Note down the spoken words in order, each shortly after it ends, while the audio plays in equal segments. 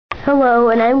Hello,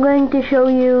 and I'm going to show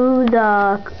you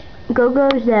the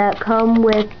Gogos that come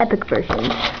with epic versions.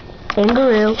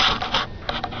 Kangaroo,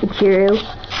 Ichiru,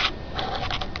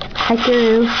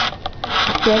 Hikaru,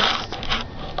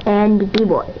 Fist, and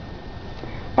B-Boy.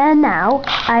 And now,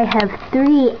 I have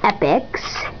 3 epics,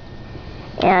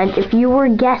 and if you were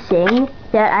guessing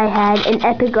that I had an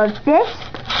epic of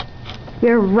Fist,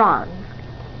 you're wrong.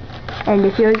 And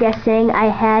if you're guessing I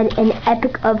had an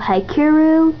epic of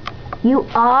Hikaru, you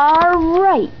are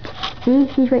right. See,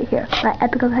 he's right here. My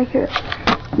epic of Hikaru.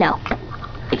 Now,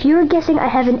 if you're guessing I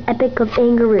have an epic of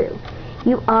Kangaroo,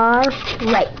 you are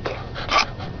right.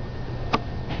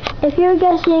 If you're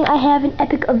guessing I have an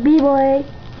epic of B-Boy,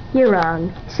 you're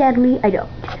wrong. Sadly, I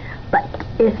don't. But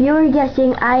if you're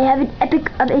guessing I have an epic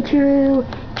of Ichiru,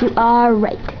 you are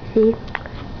right. See?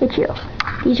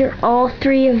 Ichiru. These are all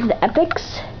 3 of the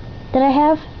epics that I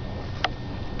have.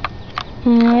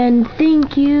 And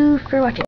thank you for watching.